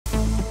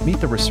Meet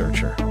the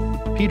researcher,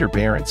 Peter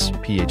Barrance,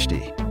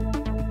 PhD.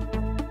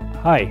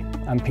 Hi,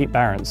 I'm Pete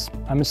Barrance.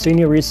 I'm a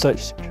senior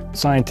research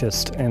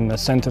scientist in the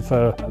Center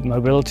for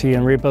Mobility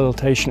and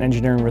Rehabilitation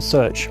Engineering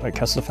Research at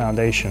Kessler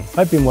Foundation.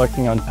 I've been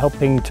working on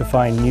helping to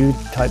find new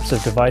types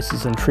of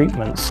devices and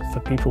treatments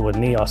for people with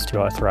knee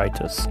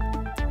osteoarthritis.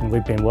 And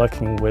we've been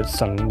working with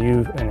some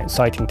new and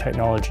exciting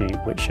technology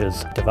which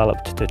is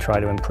developed to try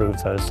to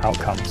improve those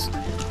outcomes.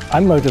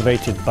 I'm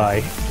motivated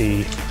by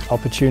the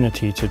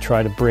opportunity to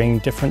try to bring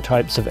different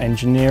types of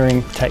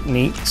engineering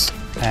techniques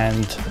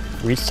and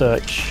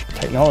research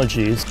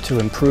technologies to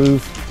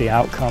improve the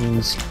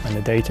outcomes and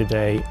the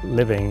day-to-day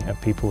living of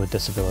people with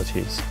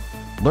disabilities.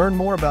 Learn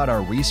more about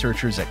our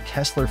researchers at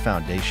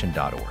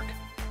KesslerFoundation.org.